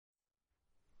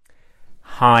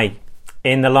Hi.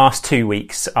 In the last 2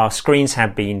 weeks, our screens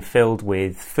have been filled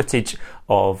with footage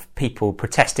of people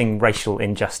protesting racial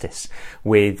injustice,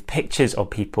 with pictures of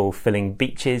people filling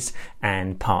beaches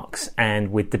and parks,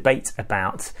 and with debate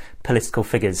about political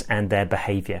figures and their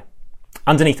behaviour.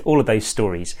 Underneath all of those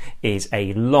stories is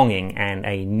a longing and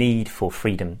a need for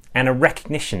freedom, and a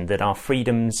recognition that our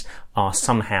freedoms are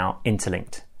somehow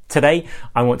interlinked. Today,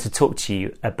 I want to talk to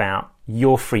you about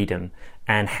your freedom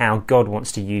and how God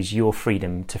wants to use your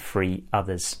freedom to free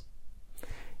others.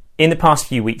 In the past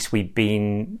few weeks, we've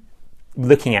been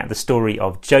looking at the story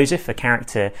of Joseph, a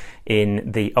character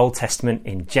in the Old Testament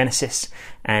in Genesis,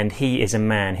 and he is a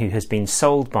man who has been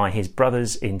sold by his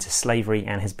brothers into slavery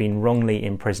and has been wrongly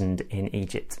imprisoned in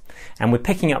Egypt. And we're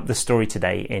picking up the story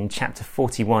today in chapter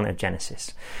 41 of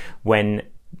Genesis, when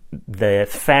the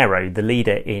Pharaoh, the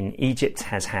leader in Egypt,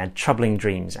 has had troubling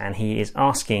dreams, and he is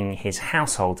asking his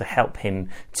household to help him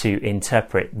to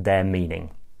interpret their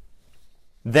meaning.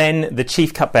 Then the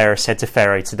chief cupbearer said to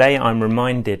Pharaoh, "Today I'm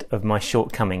reminded of my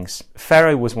shortcomings.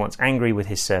 Pharaoh was once angry with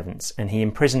his servants, and he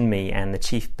imprisoned me and the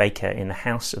chief baker in the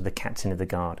house of the captain of the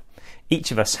guard.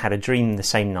 Each of us had a dream the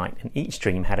same night, and each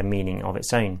dream had a meaning of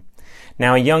its own.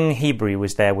 Now a young Hebrew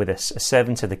was there with us, a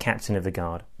servant of the captain of the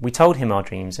guard. We told him our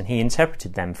dreams, and he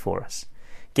interpreted them for us,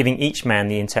 giving each man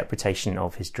the interpretation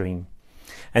of his dream.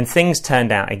 And things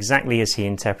turned out exactly as he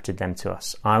interpreted them to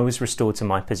us. I was restored to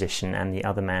my position, and the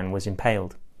other man was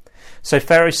impaled. So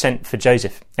Pharaoh sent for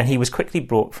Joseph, and he was quickly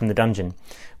brought from the dungeon.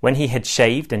 When he had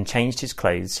shaved and changed his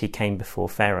clothes, he came before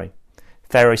Pharaoh.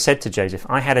 Pharaoh said to Joseph,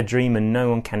 I had a dream and no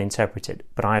one can interpret it,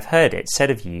 but I have heard it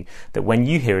said of you that when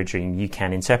you hear a dream you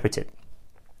can interpret it.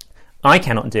 I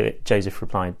cannot do it, Joseph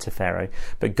replied to Pharaoh,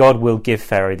 but God will give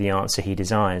Pharaoh the answer he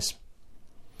desires.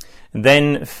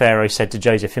 Then Pharaoh said to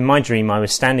Joseph, In my dream I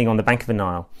was standing on the bank of the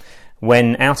Nile,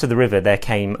 when out of the river there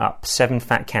came up 7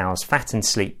 fat cows, fat and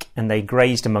sleek, and they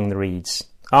grazed among the reeds.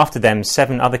 After them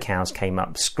 7 other cows came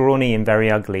up, scrawny and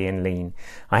very ugly and lean.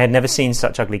 I had never seen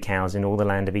such ugly cows in all the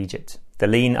land of Egypt. The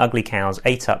lean, ugly cows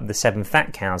ate up the 7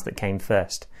 fat cows that came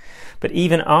first. But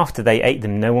even after they ate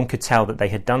them, no one could tell that they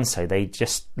had done so. They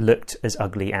just looked as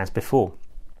ugly as before.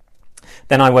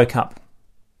 Then I woke up.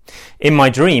 In my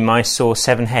dream, I saw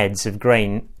 7 heads of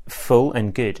grain, full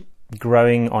and good,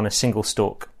 growing on a single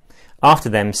stalk. After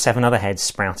them, 7 other heads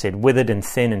sprouted, withered and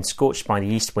thin and scorched by the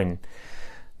east wind.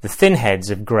 The thin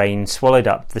heads of grain swallowed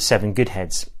up the 7 good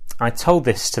heads. I told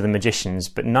this to the magicians,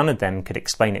 but none of them could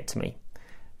explain it to me.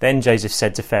 Then Joseph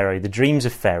said to Pharaoh, The dreams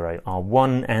of Pharaoh are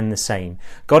one and the same.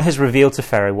 God has revealed to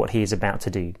Pharaoh what he is about to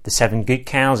do. The 7 good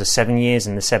cows are 7 years,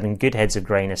 and the 7 good heads of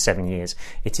grain are 7 years.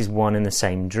 It is one and the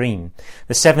same dream.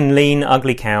 The 7 lean,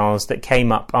 ugly cows that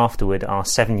came up afterward are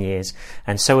 7 years,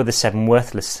 and so are the 7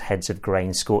 worthless heads of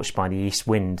grain scorched by the east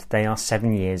wind. They are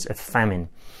 7 years of famine.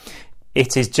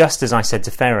 It is just as I said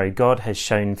to Pharaoh. God has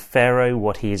shown Pharaoh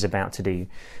what he is about to do.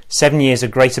 7 years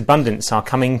of great abundance are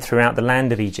coming throughout the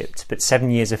land of Egypt, but 7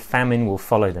 years of famine will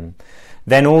follow them.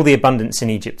 Then all the abundance in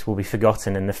Egypt will be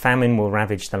forgotten, and the famine will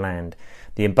ravage the land.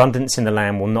 The abundance in the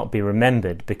land will not be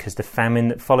remembered, because the famine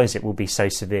that follows it will be so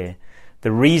severe.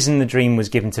 The reason the dream was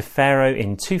given to Pharaoh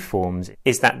in 2 forms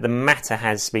is that the matter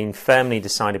has been firmly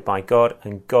decided by God,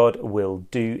 and God will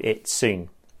do it soon.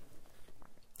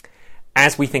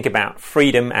 As we think about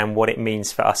freedom and what it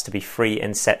means for us to be free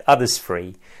and set others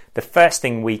free, the first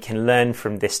thing we can learn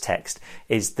from this text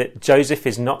is that Joseph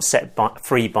is not set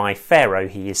free by Pharaoh,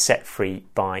 he is set free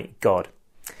by God.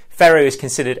 Pharaoh is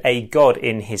considered a god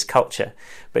in his culture,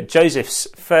 but Joseph's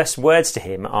first words to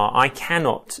him are, I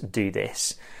cannot do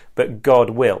this, but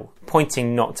God will,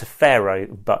 pointing not to Pharaoh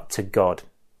but to God.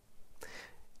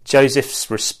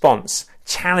 Joseph's response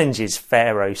challenges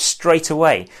Pharaoh straight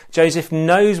away. Joseph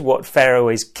knows what Pharaoh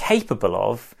is capable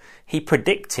of. He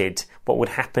predicted what would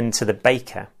happen to the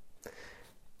baker.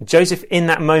 Joseph in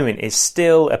that moment is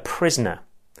still a prisoner,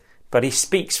 but he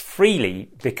speaks freely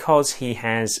because he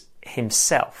has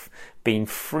himself been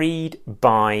freed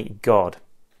by God.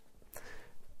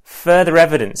 Further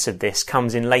evidence of this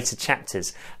comes in later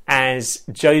chapters as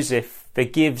Joseph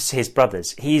forgives his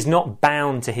brothers. He is not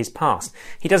bound to his past.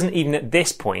 He doesn't even at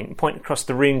this point across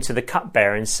the room to the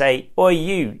cupbearer and say, Oi,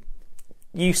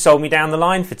 you sold me down the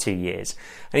line for 2 years.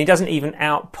 And he doesn't even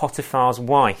out Potiphar's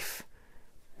wife.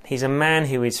 He's a man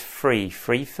who is free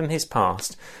from his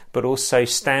past, but also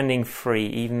standing free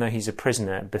even though he's a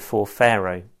prisoner before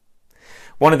Pharaoh.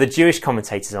 One of the Jewish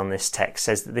commentators on this text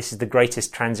says that this is the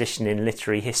greatest transition in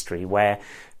literary history, where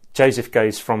Joseph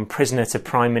goes from prisoner to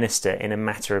prime minister in a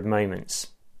matter of moments.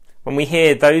 When we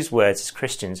hear those words as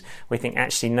Christians, we think,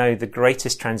 actually, no, the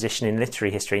greatest transition in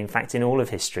literary history, in fact, in all of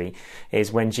history,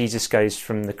 is when Jesus goes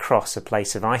from the cross, a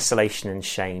place of isolation and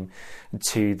shame,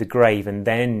 to the grave, and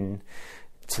then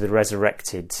to the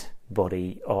resurrected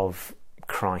body of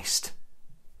Christ.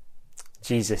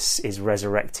 Jesus is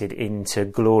resurrected into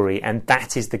glory, and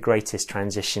that is the greatest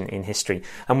transition in history.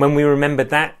 And when we remember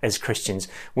that as Christians,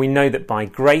 we know that by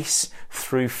grace,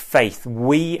 through faith,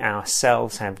 we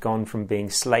ourselves have gone from being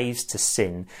slaves to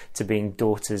sin to being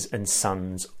daughters and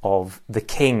sons of the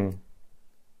King.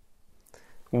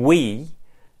 We,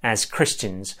 as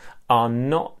Christians, are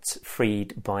not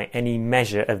freed by any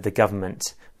measure of the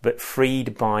government, but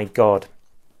freed by God.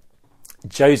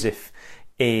 Joseph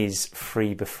is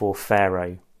free before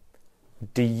Pharaoh.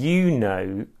 Do you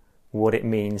know what it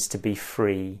means to be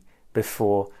free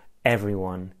before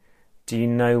everyone? Do you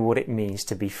know what it means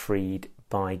to be freed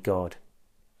by God?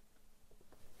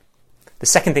 The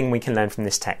second thing we can learn from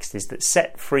this text is that,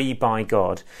 set free by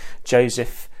God,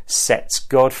 Joseph sets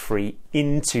God free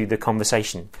into the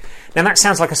conversation. Now that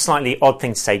sounds like a slightly odd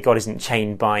thing to say. God isn't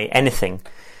chained by anything.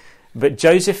 But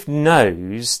Joseph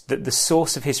knows that the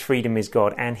source of his freedom is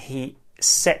God, and he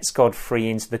sets God free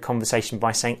into the conversation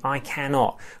by saying, I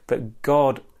cannot, but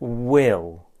God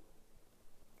will.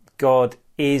 God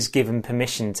is given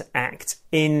permission to act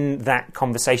in that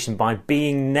conversation by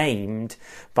being named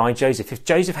by Joseph. If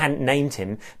Joseph hadn't named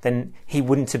him, then he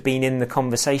wouldn't have been in the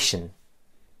conversation.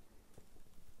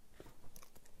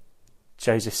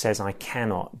 Joseph says, I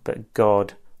cannot, but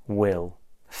God will.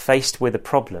 Faced with a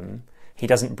problem, he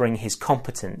doesn't bring his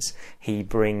competence, he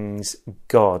brings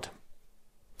God.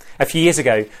 A few years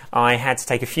ago, I had to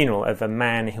take a funeral of a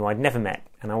man who I'd never met,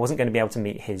 and I wasn't going to be able to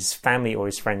meet his family or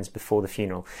his friends before the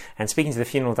funeral. And speaking to the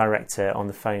funeral director on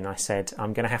the phone, I said,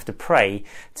 I'm going to have to pray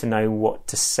to know what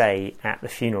to say at the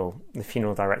funeral. The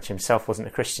funeral director himself wasn't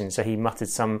a Christian, so he muttered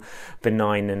some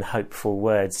benign and hopeful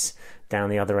words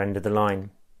down the other end of the line.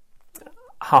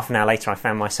 Half an hour later, I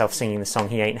found myself singing the song,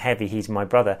 He Ain't Heavy, He's My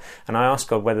Brother, and I asked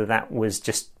God whether that was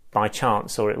just by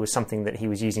chance or it was something that he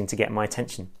was using to get my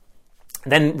attention.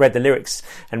 Then read the lyrics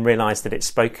and realised that it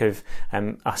spoke of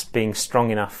us being strong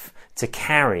enough to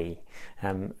carry,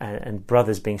 and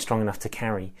brothers being strong enough to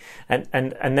carry. And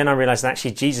then I realised that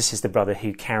actually Jesus is the brother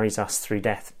who carries us through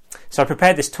death. So I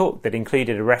prepared this talk that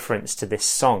included a reference to this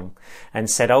song and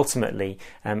said ultimately,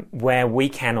 where we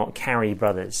cannot carry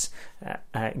brothers,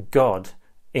 God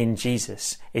in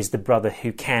Jesus is the brother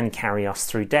who can carry us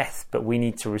through death, but we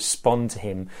need to respond to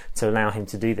him to allow him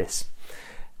to do this.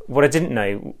 What I didn't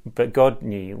know, but God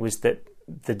knew, was that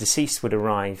the deceased would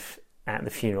arrive at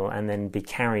the funeral and then be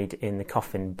carried in the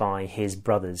coffin by his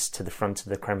brothers to the front of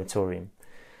the crematorium.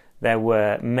 There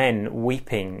were men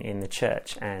weeping in the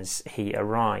church as he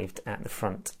arrived at the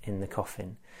front in the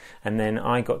coffin. And then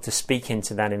I got to speak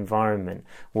into that environment,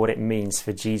 what it means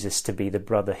for Jesus to be the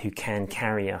brother who can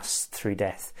carry us through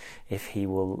death if he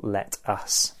will let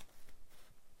us.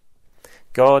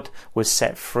 God was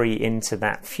set free into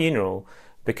that funeral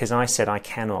because I said I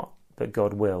cannot, but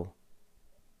God will.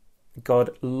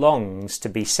 God longs to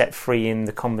be set free in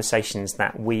the conversations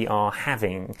that we are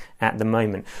having at the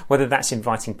moment, whether that's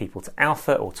inviting people to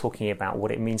Alpha or talking about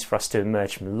what it means for us to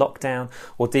emerge from lockdown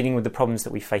or dealing with the problems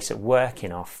that we face at work,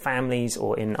 in our families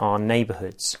or in our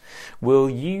neighbourhoods. Will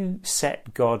you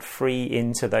set God free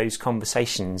into those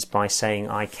conversations by saying,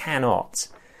 I cannot,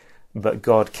 but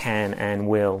God can and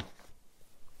will?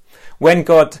 When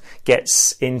God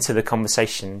gets into the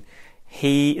conversation,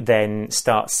 he then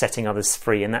starts setting others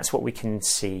free, and that's what we can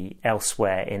see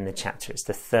elsewhere in the chapter. It's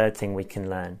the third thing we can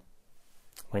learn.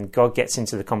 When God gets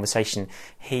into the conversation,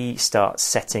 he starts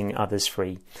setting others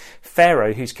free.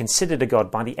 Pharaoh, who's considered a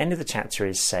god, by the end of the chapter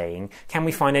is saying, can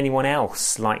we find anyone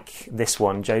else like this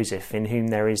one, Joseph, in whom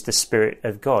there is the Spirit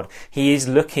of God? He is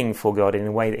looking for God in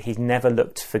a way that he's never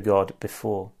looked for God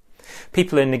before.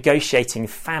 People are negotiating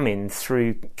famine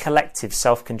through collective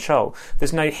self-control.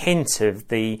 There's no hint of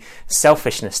the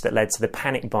selfishness that led to the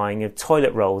panic buying of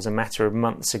toilet rolls a matter of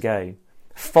months ago.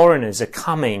 Foreigners are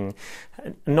coming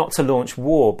not to launch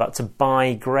war, but to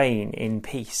buy grain in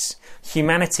peace.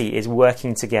 Humanity is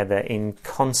working together in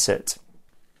concert.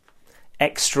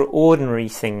 Extraordinary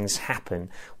things happen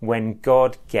when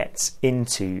God gets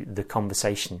into the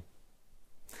conversation.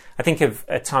 I think of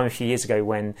a time a few years ago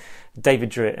when David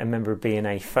Druitt, a member of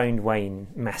BNA, phoned Wayne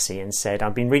Massey and said,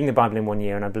 I've been reading the Bible in 1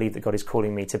 year and I believe that God is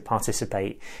calling me to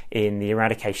participate in the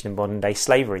eradication of modern day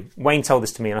slavery. Wayne told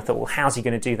this to me and I thought, well, how's he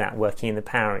going to do that working in the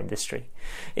power industry?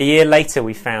 A year later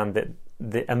we found that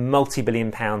a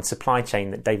multi-billion pound supply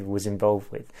chain that David was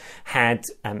involved with had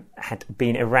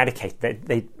been eradicated.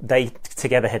 They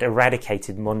together had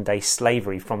eradicated modern day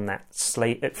slavery from that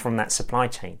supply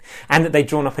chain, and that they'd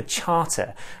drawn up a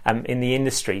charter in the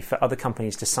industry for other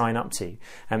companies to sign up to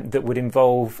that would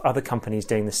involve other companies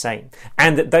doing the same,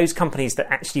 and that those companies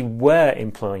that actually were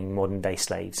employing modern day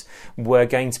slaves were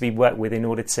going to be worked with in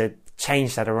order to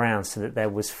change that around so that there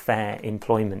was fair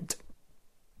employment.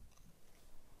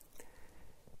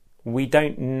 We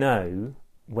don't know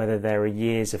whether there are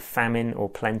years of famine or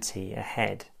plenty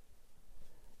ahead.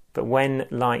 But when,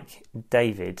 like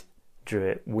David drew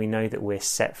it, we know that we're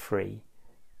set free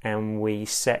and we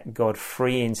set God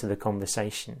free into the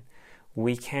conversation,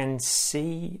 we can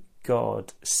see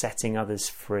God setting others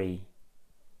free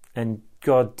and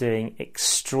God doing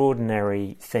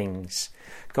extraordinary things.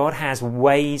 God has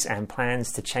ways and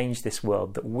plans to change this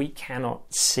world that we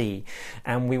cannot see,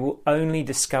 and we will only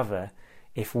discover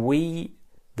if we,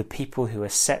 the people who are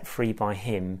set free by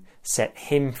Him, set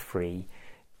Him free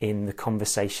in the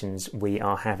conversations we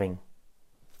are having.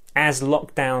 As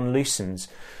lockdown loosens,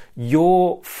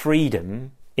 your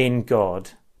freedom in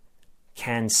God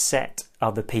can set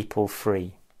other people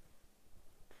free.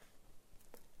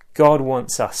 God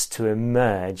wants us to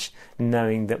emerge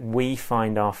knowing that we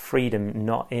find our freedom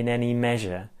not in any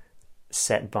measure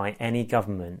set by any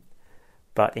government,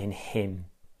 but in Him.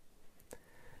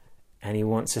 And He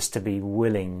wants us to be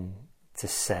willing to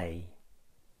say,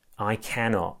 I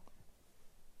cannot,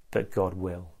 but God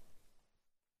will.